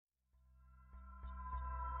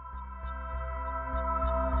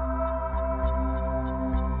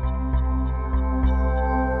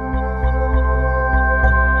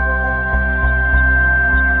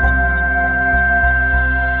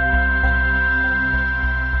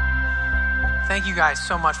Thank you guys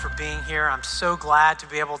so much for being here. I'm so glad to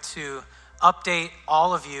be able to update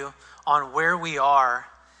all of you on where we are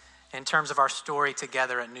in terms of our story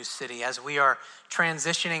together at New City as we are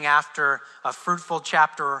transitioning after a fruitful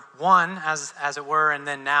chapter 1, as it were, and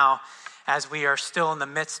then now as we are still in the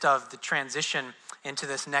midst of the transition into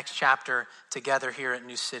this next chapter together here at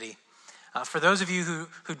New City. For those of you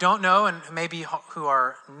who don't know and maybe who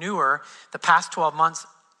are newer, the past 12 months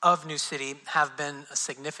of New City have been a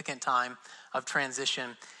significant time of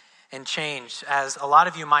transition and change. As a lot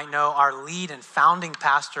of you might know, our lead and founding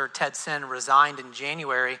pastor, Ted Sin, resigned in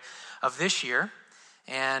January of this year.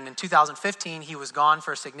 And in 2015, he was gone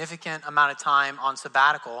for a significant amount of time on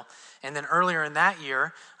sabbatical. And then earlier in that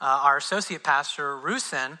year, our associate pastor,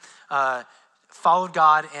 Rusin, followed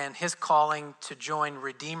God and his calling to join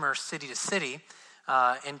Redeemer City to City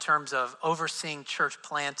in terms of overseeing church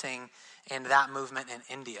planting and that movement in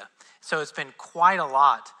India. So it's been quite a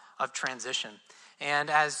lot of transition.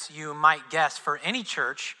 And as you might guess, for any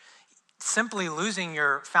church, simply losing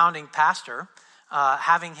your founding pastor,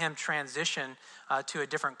 having him transition to a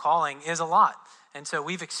different calling is a lot. And so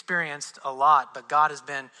we've experienced a lot, but God has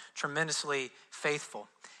been tremendously faithful.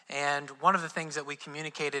 And one of the things that we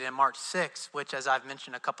communicated in March 6th, which as I've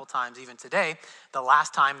mentioned a couple times even today, the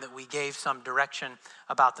last time that we gave some direction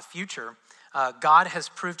about the future, God has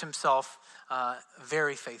proved himself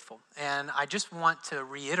very faithful. And I just want to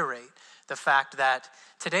reiterate the fact that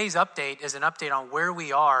today's update is an update on where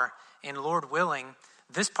we are in, Lord willing,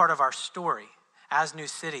 this part of our story as New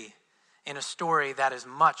City, in a story that is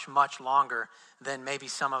much, much longer than maybe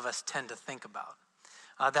some of us tend to think about.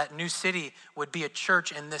 That New City would be a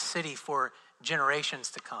church in this city for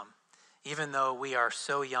generations to come, even though we are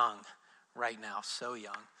so young right now, so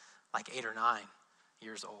young, like 8 or 9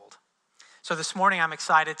 years old. So this morning, I'm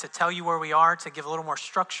excited to tell you where we are, to give a little more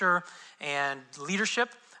structure and leadership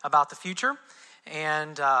about the future.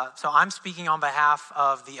 And so I'm speaking on behalf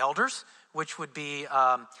of the elders, which would be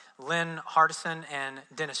Lynn Hardison and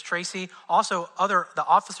Dennis Tracy. Also, the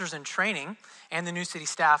officers in training and the New City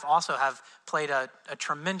staff also have played a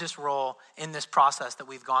tremendous role in this process that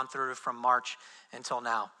we've gone through from March until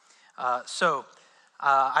now.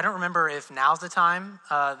 I don't remember if now's the time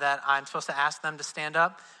that I'm supposed to ask them to stand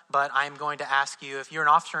up, but I'm going to ask you, if you're an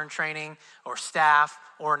officer in training or staff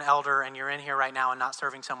or an elder and you're in here right now and not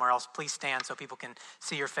serving somewhere else, please stand so people can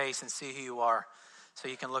see your face and see who you are, so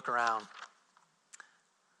you can look around.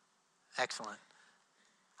 Excellent.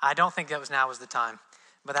 I don't think now was the time,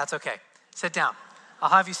 but that's okay. Sit down. I'll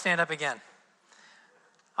have you stand up again.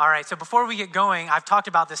 All right, so before we get going, I've talked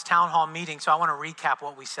about this town hall meeting, so I want to recap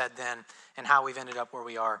what we said then and how we've ended up where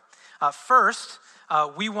we are. First,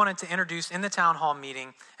 we wanted to introduce in the town hall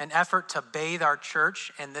meeting an effort to bathe our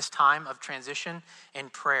church in this time of transition in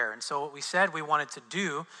prayer. And so what we said we wanted to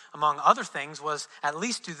do, among other things, was at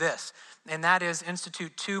least do this, and that is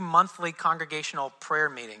institute 2 monthly congregational prayer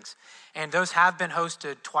meetings. And those have been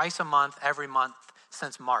hosted twice a month, every month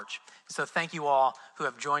since March. So thank you all who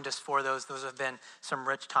have joined us for those. Those have been some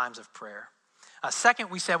rich times of prayer. Second,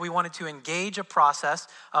 we said we wanted to engage a process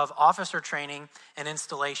of officer training and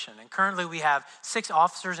installation. And currently we have 6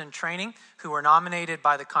 officers in training who were nominated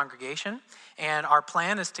by the congregation. And our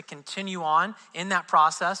plan is to continue on in that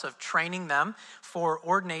process of training them for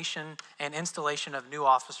ordination and installation of new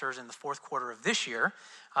officers in the 4th quarter of this year.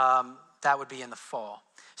 That would be in the fall.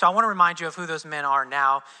 So I want to remind you of who those men are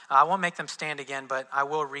now. I won't make them stand again, but I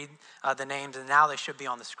will read the names, and now they should be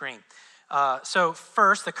on the screen. So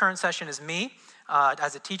first, the current session is me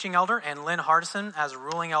as a teaching elder, and Lynn Hardison as a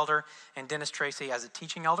ruling elder, and Dennis Tracy as a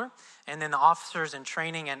teaching elder. And then the officers in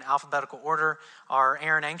training in alphabetical order are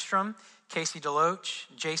Aaron Engstrom, Casey Deloach,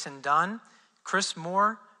 Jason Dunn, Chris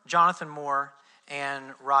Moore, Jonathan Moore, and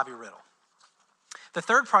Robbie Riddle. The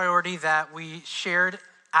third priority that we shared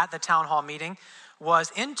at the town hall meeting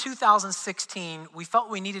was in 2016, we felt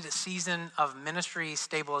we needed a season of ministry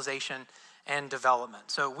stabilization and development.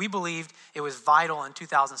 So we believed it was vital in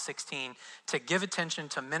 2016 to give attention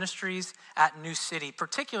to ministries at New City,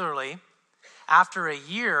 particularly after a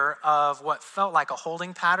year of what felt like a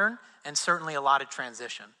holding pattern and certainly a lot of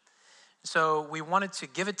transition. So we wanted to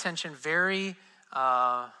give attention very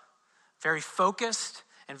focused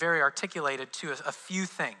and very articulated to a few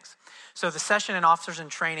things. So the session and officers in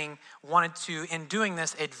training wanted to, in doing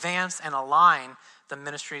this, advance and align the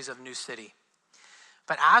ministries of New City.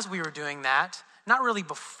 But as we were doing that, not really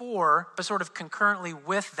before, but sort of concurrently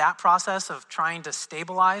with that process of trying to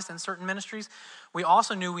stabilize in certain ministries, we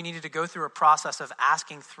also knew we needed to go through a process of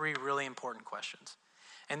asking 3 really important questions.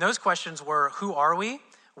 And those questions were, who are we,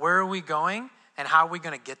 where are we going, and how are we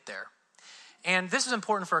going to get there? And this is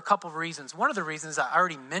important for a couple of reasons. One of the reasons I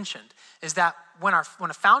already mentioned is that when a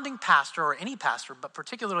founding pastor, or any pastor, but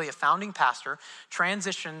particularly a founding pastor,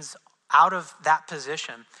 transitions out of that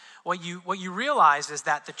position, what you realize is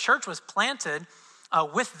that the church was planted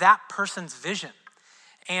with that person's vision.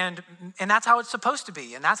 And that's how it's supposed to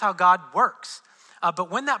be, and that's how God works.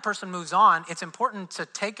 But when that person moves on, it's important to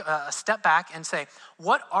take a step back and say,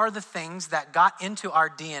 what are the things that got into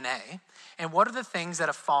our DNA, and what are the things that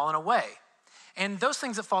have fallen away? And those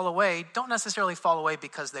things that fall away don't necessarily fall away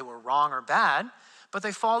because they were wrong or bad, but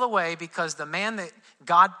they fall away because the man that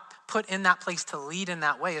God put in that place to lead in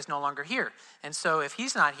that way is no longer here. And so if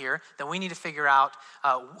he's not here, then we need to figure out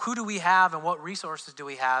who do we have and what resources do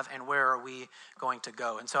we have and where are we going to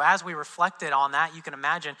go. And so as we reflected on that, you can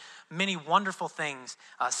imagine many wonderful things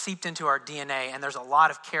seeped into our DNA, and there's a lot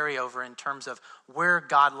of carryover in terms of where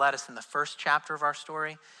God led us in the first chapter of our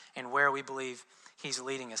story and where we believe he's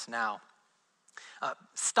leading us now.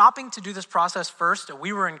 Stopping to do this process first,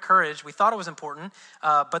 we were encouraged. We thought it was important,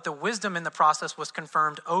 but the wisdom in the process was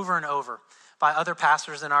confirmed over and over by other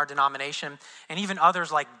pastors in our denomination, and even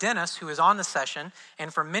others like Dennis, who is on the session,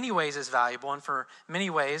 and for many ways is valuable, and for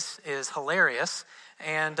many ways is hilarious.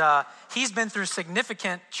 And he's been through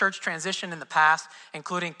significant church transition in the past,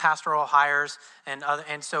 including pastoral hires and other.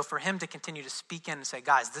 And so for him to continue to speak in and say,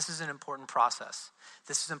 guys, this is an important process.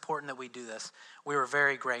 This is important that we do this. We were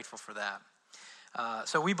very grateful for that.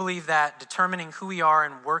 So we believe that determining who we are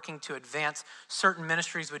and working to advance certain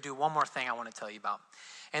ministries would do one more thing I want to tell you about.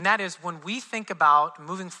 And that is when we think about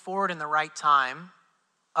moving forward in the right time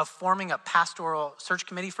of forming a pastoral search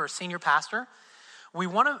committee for a senior pastor, we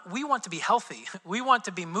want to be healthy. We want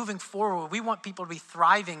to be moving forward. We want people to be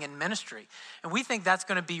thriving in ministry. And we think that's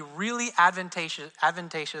going to be really advantageous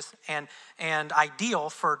and ideal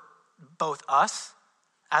for both us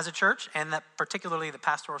as a church, and that particularly the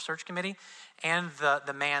pastoral search committee, and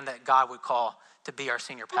the man that God would call to be our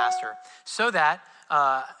senior pastor. So that,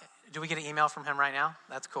 do we get an email from him right now?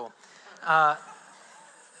 That's cool. So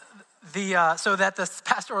that the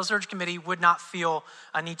pastoral search committee would not feel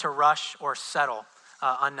a need to rush or settle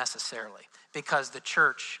unnecessarily, because the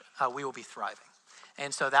church, we will be thriving.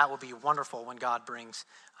 And so that will be wonderful when God brings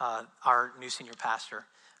our new senior pastor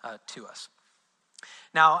to us.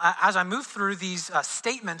 Now, as I move through these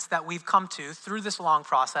statements that we've come to through this long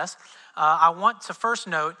process, I want to first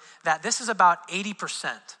note that this is about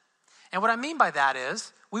 80%. And what I mean by that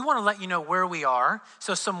is we want to let you know where we are.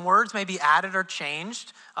 So some words may be added or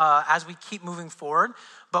changed as we keep moving forward.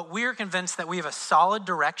 But we're convinced that we have a solid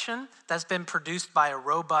direction that's been produced by a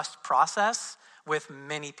robust process with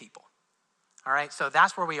many people. All right, so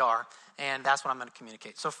that's where we are, and that's what I'm going to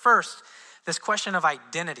communicate. So first, this question of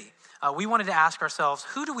identity. We wanted to ask ourselves,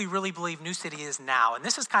 who do we really believe New City is now? And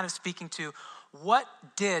this is kind of speaking to what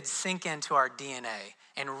did sink into our DNA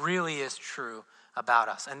and really is true about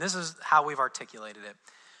us. And this is how we've articulated it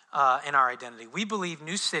in our identity. We believe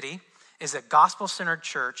New City is a gospel-centered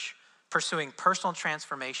church pursuing personal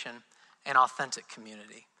transformation and authentic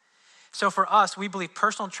community. So for us, we believe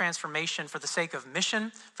personal transformation for the sake of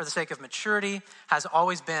mission, for the sake of maturity, has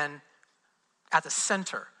always been at the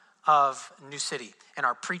center of New City and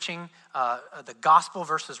our preaching the gospel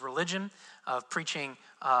versus religion, of preaching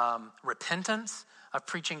repentance, of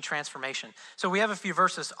preaching transformation. So we have a few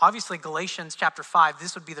verses. Obviously, Galatians chapter 5,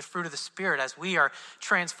 this would be the fruit of the Spirit. As we are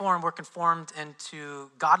transformed, we're conformed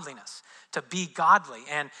into godliness, to be godly.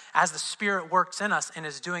 And as the Spirit works in us and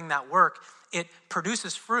is doing that work, it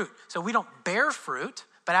produces fruit. So we don't bear fruit,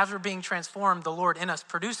 but as we're being transformed, the Lord in us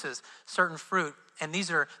produces certain fruit. And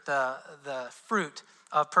these are the fruit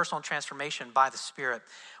of personal transformation by the Spirit.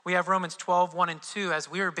 We have Romans 12, 1 and 2.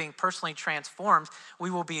 As we are being personally transformed, we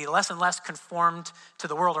will be less and less conformed to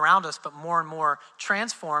the world around us, but more and more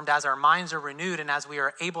transformed as our minds are renewed and as we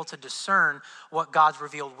are able to discern what God's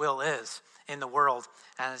revealed will is in the world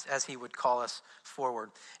as he would call us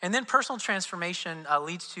forward. And then personal transformation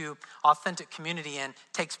leads to authentic community and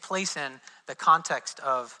takes place in the context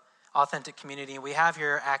of authentic community. And we have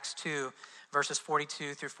here Acts 2, verses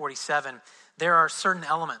 42 through 47. There are certain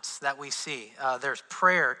elements that we see. There's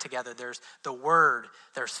prayer together. There's the word.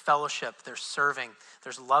 There's fellowship. There's serving.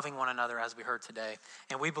 There's loving one another, as we heard today.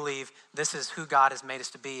 And we believe this is who God has made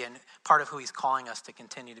us to be and part of who he's calling us to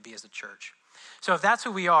continue to be as a church. So if that's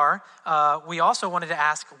who we are, we also wanted to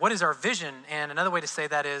ask, what is our vision? And another way to say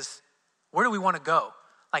that is, where do we want to go?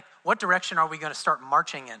 Like, what direction are we going to start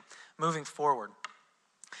marching in, moving forward?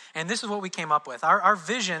 And this is what we came up with. Our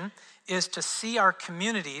vision is to see our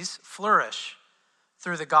communities flourish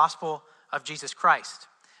through the gospel of Jesus Christ.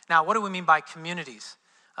 Now, what do we mean by communities?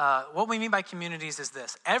 What we mean by communities is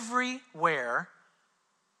this. Everywhere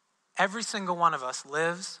every single one of us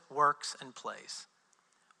lives, works, and plays.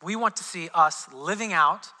 We want to see us living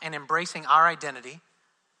out and embracing our identity,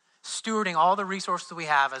 stewarding all the resources we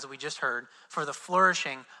have, as we just heard, for the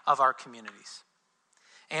flourishing of our communities.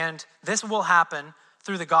 And this will happen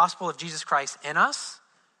through the gospel of Jesus Christ in us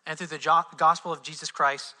and through the gospel of Jesus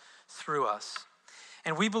Christ through us.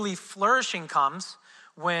 And we believe flourishing comes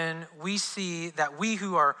when we see that we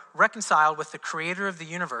who are reconciled with the creator of the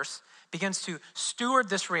universe begins to steward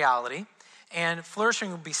this reality. And flourishing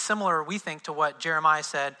will be similar, we think, to what Jeremiah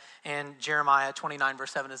said in Jeremiah 29,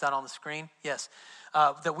 verse 7. Is that on the screen? Yes.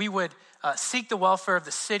 That we would seek the welfare of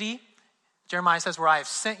the city. Jeremiah says, where I have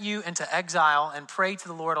sent you into exile, and pray to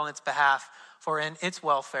the Lord on its behalf, for in its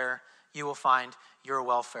welfare you will find your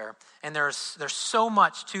welfare. And there's so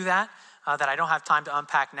much to that that I don't have time to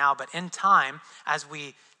unpack now, but in time, as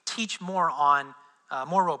we teach more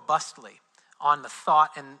robustly on the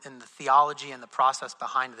thought and the theology and the process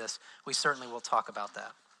behind this, we certainly will talk about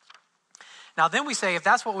that. Now then we say, if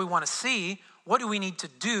that's what we want to see, what do we need to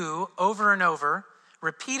do over and over,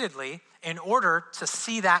 repeatedly, in order to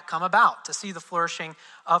see that come about, to see the flourishing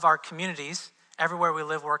of our communities everywhere we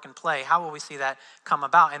live, work, and play? How will we see that come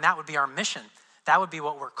about? And that would be our mission. That would be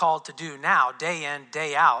what we're called to do now, day in,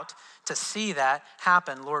 day out, to see that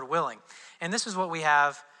happen, Lord willing. And this is what we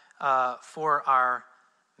have for our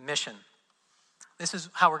mission. This is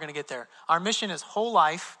how we're going to get there. Our mission is whole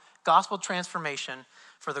life, gospel transformation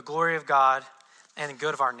for the glory of God and the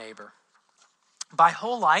good of our neighbor. By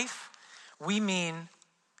whole life, we mean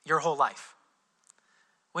your whole life.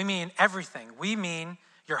 We mean everything. We mean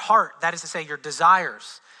your heart, that is to say your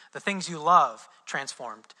desires, the things you love,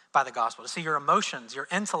 transformed by the gospel. To see your emotions, your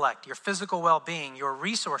intellect, your physical well-being, your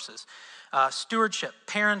resources, stewardship,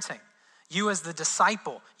 parenting, you as the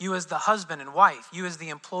disciple, you as the husband and wife, you as the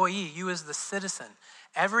employee, you as the citizen,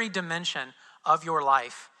 every dimension of your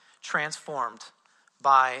life transformed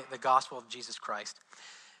by the gospel of Jesus Christ.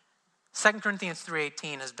 2 Corinthians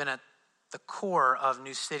 3:18 has been at the core of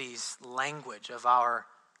New City's language, of our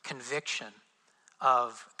conviction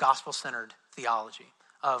of gospel-centered theology,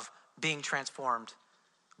 of being transformed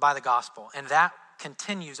by the gospel. And that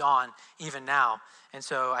continues on even now. And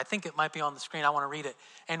so I think it might be on the screen. I want to read it.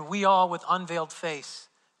 And we all, with unveiled face,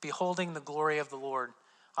 beholding the glory of the Lord,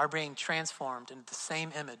 are being transformed into the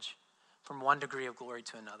same image from one degree of glory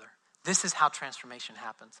to another. This is how transformation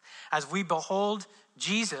happens. As we behold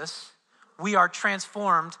Jesus, we are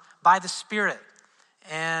transformed by the Spirit.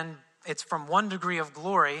 And it's from one degree of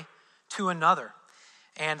glory to another.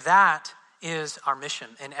 And that is our mission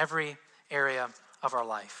in every area of our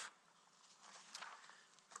life.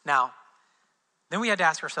 Now, then we had to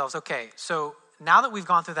ask ourselves, okay, so now that we've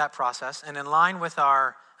gone through that process, and in line with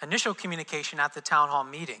our initial communication at the town hall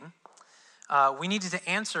meeting, we needed to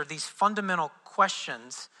answer these fundamental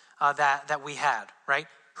questions that we had, right?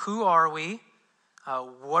 Who are we?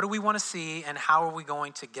 What do we want to see? And how are we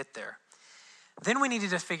going to get there? Then we needed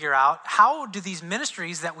to figure out, how do these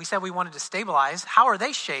ministries that we said we wanted to stabilize, how are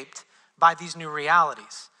they shaped by these new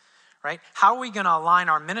realities, right? How are we going to align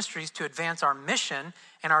our ministries to advance our mission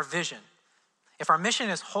and our vision? If our mission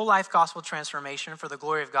is whole life gospel transformation for the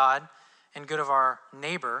glory of God and good of our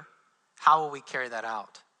neighbor, how will we carry that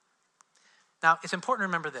out? Now, it's important to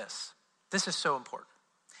remember this. This is so important.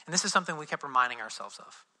 And this is something we kept reminding ourselves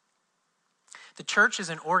of. The church is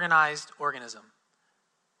an organized organism.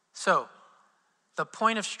 So, the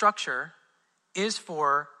point of structure is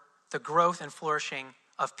for the growth and flourishing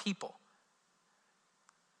of people.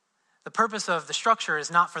 The purpose of the structure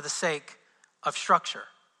is not for the sake of structure.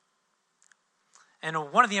 And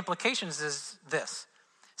one of the implications is this.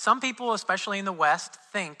 Some people, especially in the West,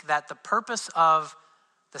 think that the purpose of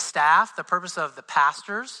the staff, the purpose of the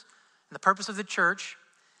pastors, and the purpose of the church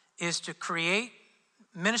is to create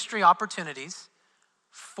ministry opportunities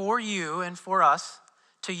for you and for us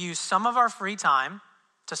to use some of our free time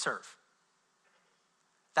to serve.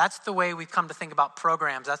 That's the way we've come to think about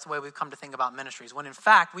programs. That's the way we've come to think about ministries. When in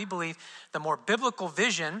fact, we believe the more biblical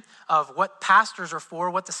vision of what pastors are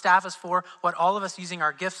for, what the staff is for, what all of us using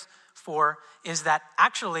our gifts for, is that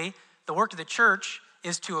actually the work of the church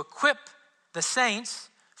is to equip the saints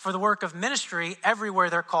for the work of ministry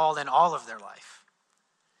everywhere they're called in all of their life.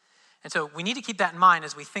 And so we need to keep that in mind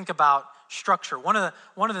as we think about structure. One of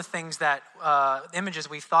the things that images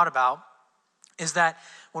we've thought about is that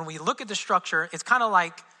when we look at the structure, it's kind of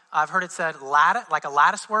like, I've heard it said, like a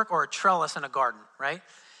lattice work or a trellis in a garden, right?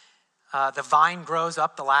 The vine grows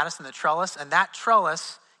up the lattice and the trellis, and that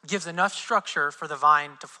trellis gives enough structure for the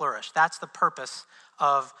vine to flourish. That's the purpose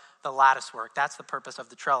of the lattice work. That's the purpose of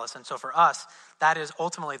the trellis. And so for us, that is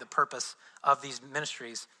ultimately the purpose of these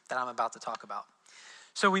ministries that I'm about to talk about.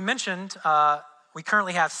 So we mentioned we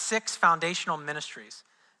currently have 6 foundational ministries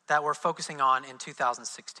that we're focusing on in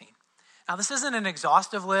 2016. Now, this isn't an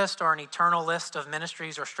exhaustive list or an eternal list of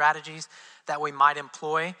ministries or strategies that we might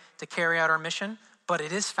employ to carry out our mission, but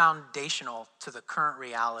it is foundational to the current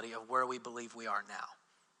reality of where we believe we are now,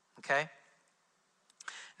 okay?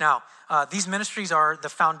 Now, these ministries are the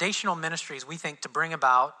foundational ministries we think to bring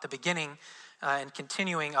about the beginning and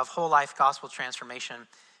continuing of whole life gospel transformation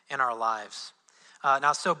in our lives.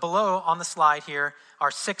 Now, so below on the slide here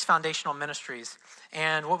are 6 foundational ministries.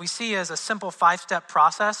 And what we see is a simple 5-step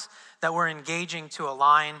process that we're engaging to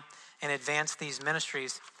align and advance these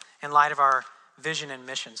ministries in light of our vision and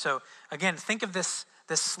mission. So again, think of this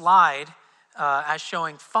slide as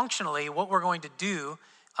showing functionally what we're going to do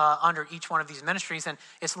under each one of these ministries. And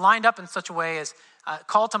it's lined up in such a way as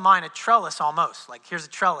call to mind a trellis almost. Like here's a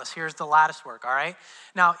trellis, here's the lattice work, all right?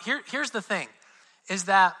 Now, here's the thing, is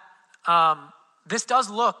that this does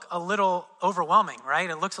look a little overwhelming, right?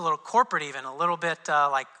 It looks a little corporate even, a little bit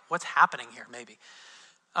like what's happening here maybe.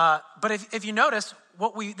 But if you notice,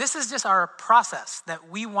 this is just our process that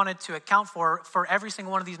we wanted to account for every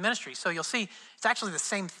single one of these ministries. So you'll see it's actually the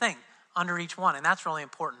same thing under each one, and that's really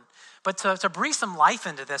important. But to breathe some life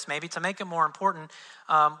into this maybe, to make it more important,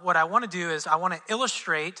 what I want to do is I want to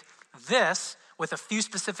illustrate this with a few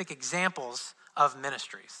specific examples of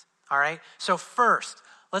ministries, all right? So first,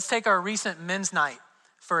 let's take our recent men's night,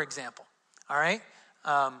 for example, all right?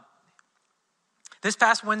 This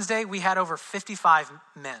past Wednesday, we had over 55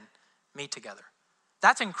 men meet together.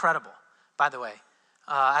 That's incredible, by the way.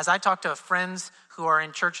 As I talk to friends who are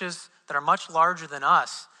in churches that are much larger than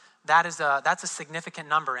us, that's a significant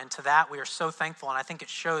number. And to that, we are so thankful. And I think it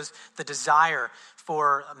shows the desire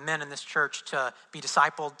for men in this church to be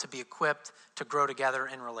discipled, to be equipped, to grow together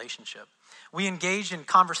in relationship. We engaged in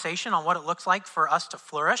conversation on what it looks like for us to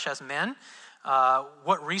flourish as men,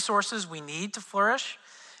 what resources we need to flourish.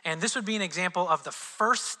 And this would be an example of the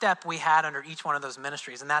first step we had under each one of those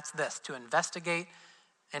ministries, and that's this: to investigate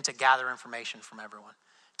and to gather information from everyone,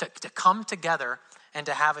 to come together and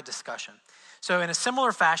to have a discussion. So in a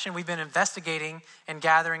similar fashion, we've been investigating and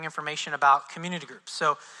gathering information about community groups.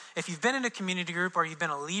 So if you've been in a community group or you've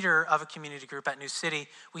been a leader of a community group at New City,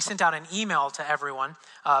 we sent out an email to everyone,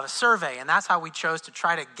 a survey, and that's how we chose to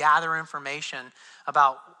try to gather information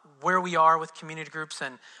about where we are with community groups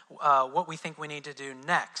and what we think we need to do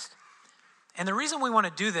next. And the reason we want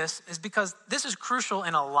to do this is because this is crucial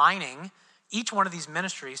in aligning each one of these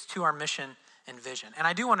ministries to our mission and vision. And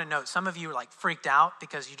I do want to note, some of you are like freaked out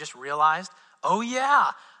because you just realized, oh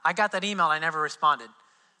yeah, I got that email and I never responded.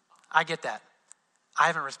 I get that. I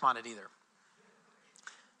haven't responded either.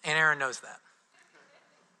 And Aaron knows that.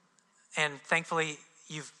 And thankfully,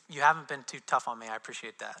 you haven't been too tough on me. I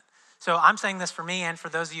appreciate that. So I'm saying this for me and for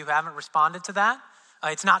those of you who haven't responded to that.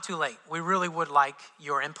 It's not too late. We really would like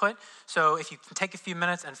your input. So if you can take a few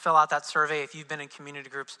minutes and fill out that survey, if you've been in community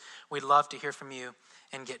groups, we'd love to hear from you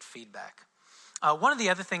and get feedback. One of the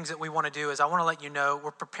other things that we want to do is I want to let you know we're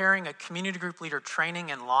preparing a community group leader training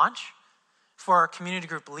and launch for our community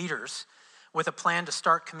group leaders with a plan to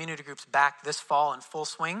start community groups back this fall in full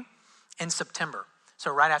swing in September. So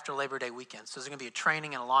right after Labor Day weekend. So there's going to be a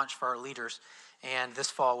training and a launch for our leaders. And this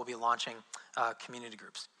fall we'll be launching community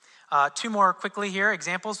groups. 2 more quickly here,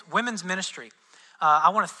 examples. Women's ministry. I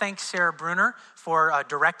want to thank Sarah Bruner for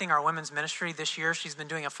directing our women's ministry this year. She's been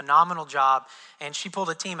doing a phenomenal job, and she pulled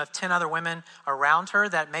a team of 10 other women around her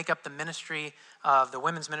that make up the ministry of the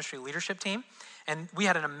women's ministry leadership team. And we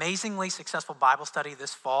had an amazingly successful Bible study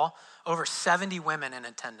this fall, over 70 women in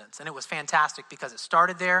attendance. And it was fantastic because it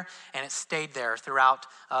started there and it stayed there throughout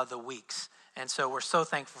the weeks. And so we're so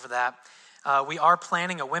thankful for that. We are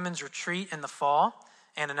planning a women's retreat in the fall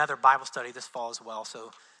and another Bible study this fall as well.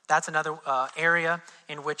 So that's another area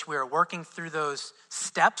in which we are working through those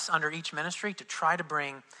steps under each ministry to try to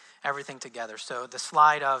bring everything together. So the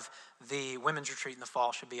slide of the women's retreat in the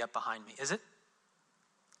fall should be up behind me. Is it?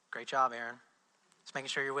 Great job, Aaron. Just making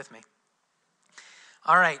sure you're with me.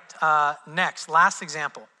 All right, next, last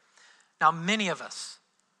example. Now, many of us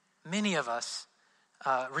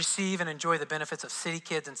receive and enjoy the benefits of City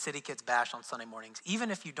Kids and City Kids Bash on Sunday mornings.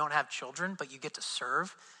 Even if you don't have children, but you get to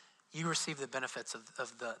serve, you receive the benefits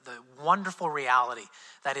of the wonderful reality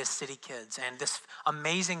that is City Kids and this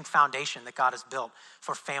amazing foundation that God has built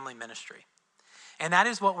for family ministry. And that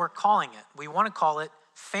is what we're calling it. We want to call it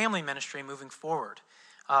family ministry moving forward.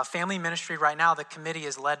 Family ministry right now, the committee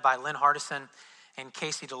is led by Lynn Hardison and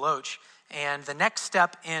Casey DeLoach. And the next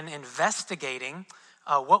step in investigating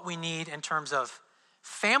what we need in terms of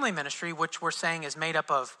family ministry, which we're saying is made up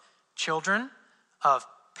of children, of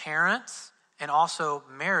parents, and also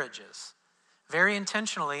marriages. very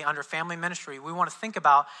intentionally under family ministry, we want to think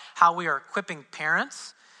about how we are equipping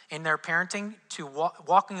parents in their parenting to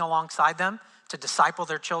walking alongside them to disciple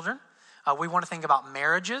their children. We want to think about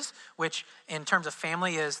marriages, which in terms of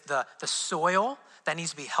family is the soil that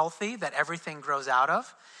needs to be healthy, that everything grows out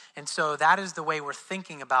of. And so that is the way we're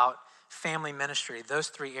thinking about family ministry, those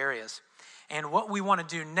three areas. And what we want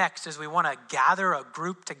to do next is we want to gather a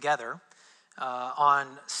group together on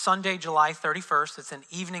Sunday, July 31st. It's an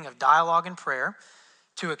evening of dialogue and prayer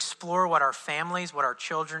to explore what our families, what our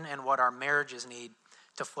children, and what our marriages need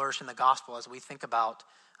to flourish in the gospel as we think about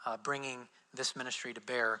bringing this ministry to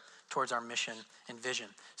bear towards our mission and vision.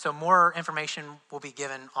 So more information will be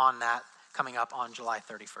given on that coming up on July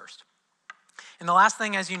 31st. And the last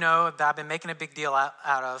thing, as you know, that I've been making a big deal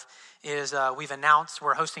out of is we've announced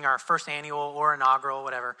we're hosting our first annual or inaugural,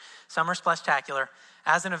 whatever, Summer Splashtacular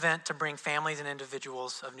as an event to bring families and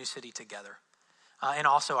individuals of New City together. And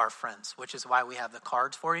also our friends, which is why we have the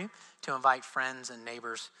cards for you to invite friends and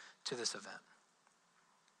neighbors to this event.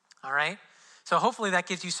 All right? So hopefully that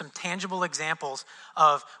gives you some tangible examples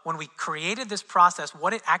of when we created this process,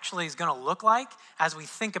 what it actually is going to look like as we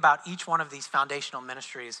think about each one of these foundational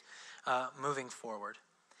ministries moving forward.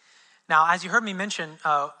 Now, as you heard me mention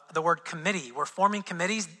the word committee, we're forming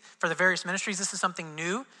committees for the various ministries. This is something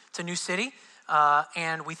new to New City.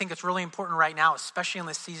 And we think it's really important right now, especially in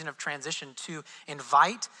this season of transition, to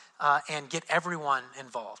invite and get everyone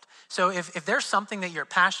involved. So if there's something that you're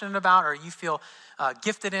passionate about or you feel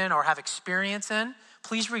gifted in or have experience in,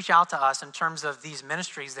 please reach out to us in terms of these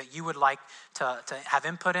ministries that you would like to have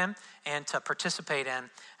input in and to participate in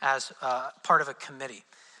as part of a committee.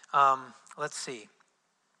 Let's see.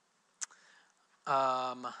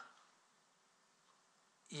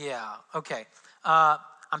 Okay.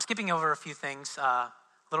 I'm skipping over a few things, a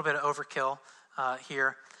little bit of overkill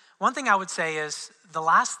here. One thing I would say is the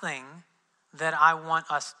last thing that I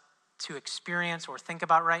want us to experience or think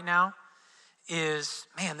about right now is,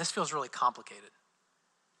 man, this feels really complicated.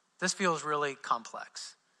 This feels really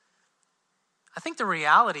complex. I think the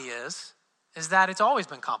reality is that it's always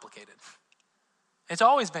been complicated. It's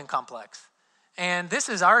always been complex. And this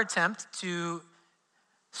is our attempt to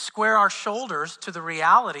square our shoulders to the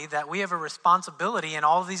reality that we have a responsibility in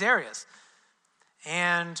all of these areas.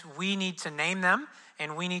 And we need to name them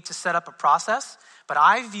and we need to set up a process. But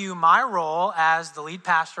I view my role as the lead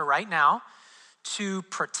pastor right now to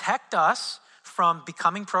protect us from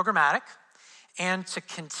becoming programmatic and to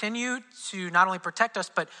continue to not only protect us,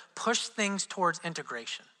 but push things towards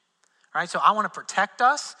integration. All right, so I want to protect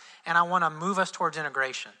us and I want to move us towards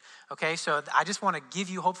integration. Okay, so I just want to give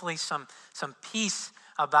you hopefully some peace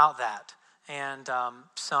about that and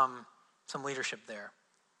some leadership there.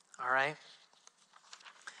 All right,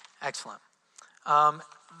 excellent.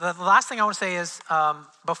 The last thing I want to say is,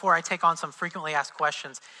 before I take on some frequently asked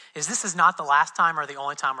questions, is this is not the last time or the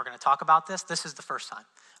only time we're going to talk about this. This is the first time.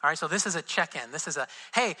 All right, so this is a check-in. This is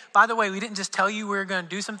hey, by the way, we didn't just tell you we were going to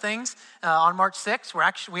do some things on March 6th.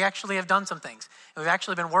 We actually have done some things. We've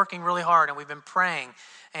actually been working really hard and we've been praying.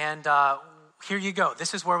 And here you go.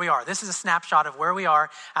 This is where we are. This is a snapshot of where we are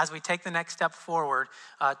as we take the next step forward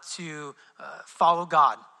to follow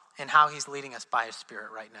God and how he's leading us by his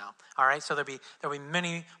Spirit right now. All right, so there'll be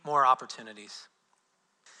many more opportunities.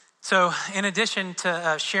 So in addition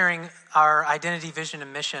to sharing our identity, vision,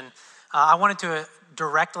 and mission, I wanted to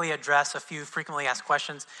directly address a few frequently asked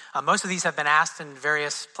questions. Most of these have been asked in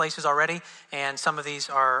various places already, and some of these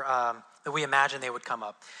are that we imagine they would come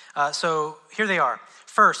up. So here they are.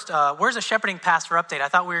 First, where's a shepherding pastor update? I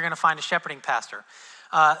thought we were going to find a shepherding pastor.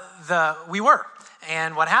 We were,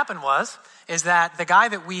 and what happened is that the guy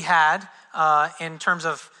that we had in terms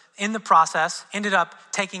of in the process ended up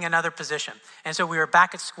taking another position. And so we were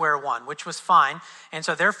back at square one, which was fine. And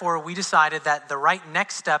so therefore we decided that the right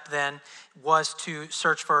next step then was to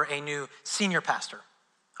search for a new senior pastor.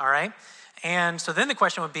 All right? And so then the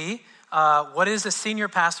question would be, what is a senior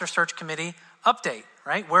pastor search committee update,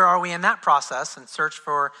 right? Where are we in that process and search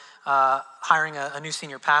for hiring a new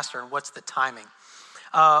senior pastor, and what's the timing?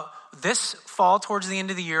 This fall, towards the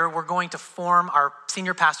end of the year, we're going to form our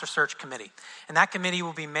senior pastor search committee. And that committee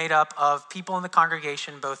will be made up of people in the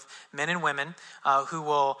congregation, both men and women, who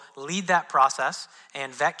will lead that process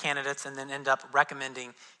and vet candidates and then end up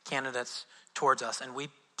recommending candidates towards us. And we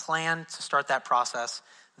plan to start that process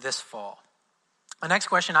this fall. The next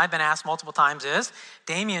question I've been asked multiple times is,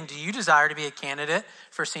 Damien, do you desire to be a candidate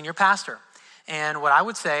for senior pastor? And what I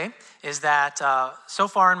would say is that so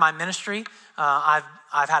far in my ministry,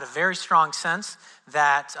 I've had a very strong sense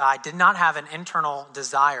that I did not have an internal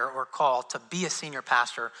desire or call to be a senior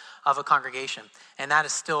pastor of a congregation. And that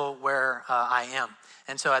is still where I am.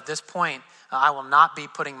 And so at this point, I will not be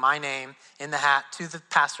putting my name in the hat to the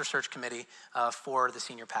pastor search committee for the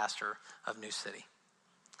senior pastor of New City.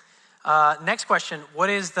 Next question, what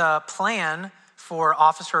is the plan for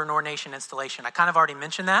officer and ordination installation? I kind of already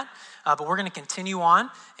mentioned that, but we're going to continue on,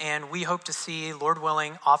 and we hope to see, Lord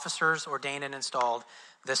willing, officers ordained and installed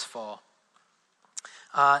this fall.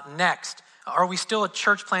 Next, are we still a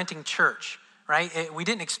church planting church? Right? We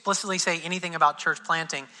didn't explicitly say anything about church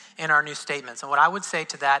planting in our new statements. And what I would say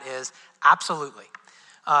to that is absolutely.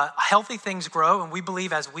 Healthy things grow, and we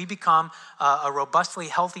believe as we become a robustly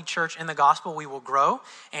healthy church in the gospel, we will grow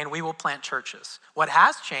and we will plant churches. What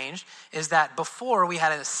has changed is that before we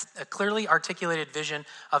had a clearly articulated vision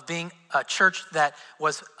of being a church that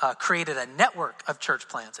was created a network of church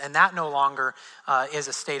plants, and that no longer is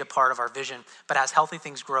a stated part of our vision. But as healthy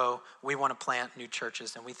things grow, we want to plant new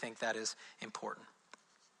churches, and we think that is important.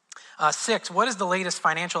 6, what is the latest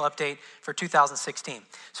financial update for 2016?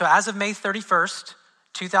 So as of May 31st,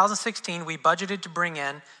 2016, we budgeted to bring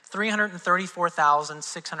in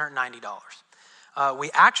 $334,690.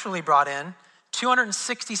 We actually brought in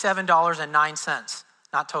 $267.09,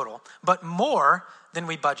 not total, but more than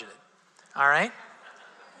we budgeted. All right?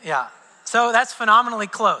 Yeah. So that's phenomenally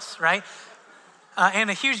close, right? And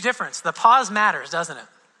a huge difference. The pause matters, doesn't it?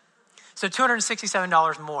 So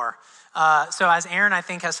 $267 more. So as Aaron, I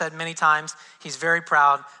think, has said many times, he's very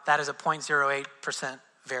proud. That is a 0.08%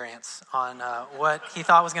 variance on what he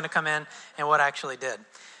thought was going to come in and what actually did.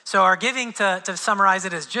 So our giving, to summarize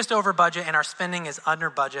it, is just over budget, and our spending is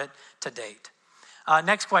under budget to date.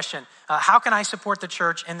 Next question, how can I support the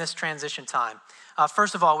church in this transition time?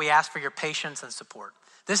 First of all, we ask for your patience and support.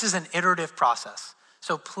 This is an iterative process.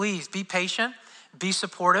 So please be patient, be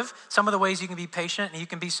supportive. Some of the ways you can be patient and you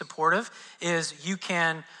can be supportive is you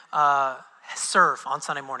can serve on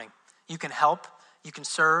Sunday morning. You can help. You can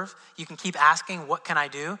serve. You can keep asking, what can I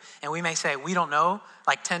do? And we may say, we don't know,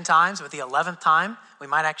 like 10 times, but the 11th time, we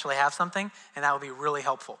might actually have something, and that would be really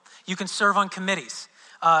helpful. You can serve on committees.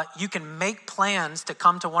 You can make plans to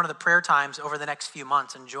come to one of the prayer times over the next few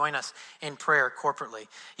months and join us in prayer corporately.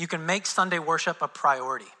 You can make Sunday worship a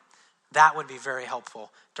priority. That would be very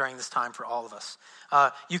helpful during this time for all of us.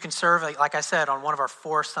 You can serve, like I said, on one of our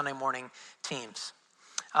 4 Sunday morning teams.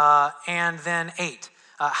 And then 8,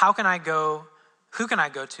 who can I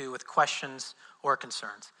go to with questions or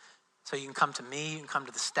concerns? So you can come to me, you can come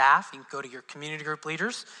to the staff, you can go to your community group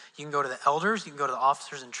leaders, you can go to the elders, you can go to the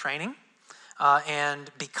officers in training.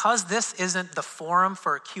 And because this isn't the forum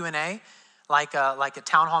for a Q&A, like a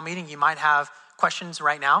town hall meeting, you might have questions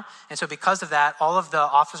right now. And so because of that, all of the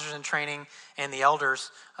officers in training and the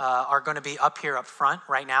elders are going to be up here up front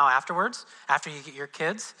right now afterwards, after you get your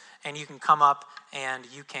kids, and you can come up and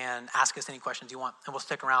you can ask us any questions you want, and we'll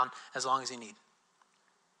stick around as long as you need.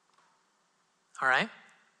 All right?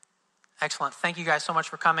 Excellent. Thank you guys so much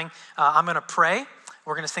for coming. I'm going to pray.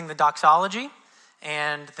 We're going to sing the doxology,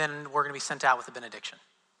 and then we're going to be sent out with a benediction.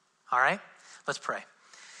 All right? Let's pray.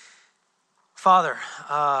 Father,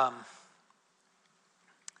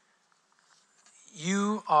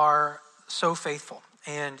 you are so faithful,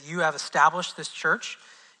 and you have established this church.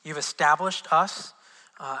 You've established us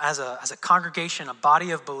as a congregation, a body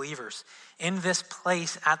of believers in this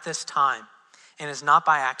place at this time, and it's not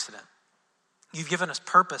by accident. You've given us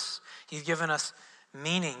purpose. You've given us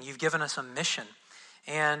meaning. You've given us a mission.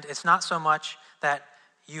 And it's not so much that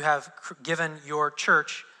you have given your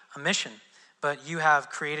church a mission, but you have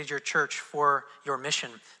created your church for your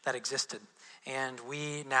mission that existed. And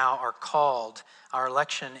we now are called. Our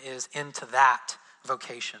election is into that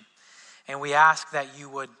vocation. And we ask that you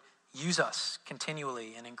would use us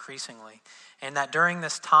continually and increasingly. And that during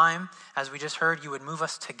this time, as we just heard, you would move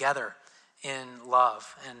us together in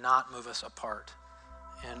love and not move us apart,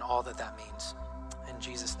 and all that means. In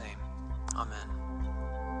Jesus' name, amen.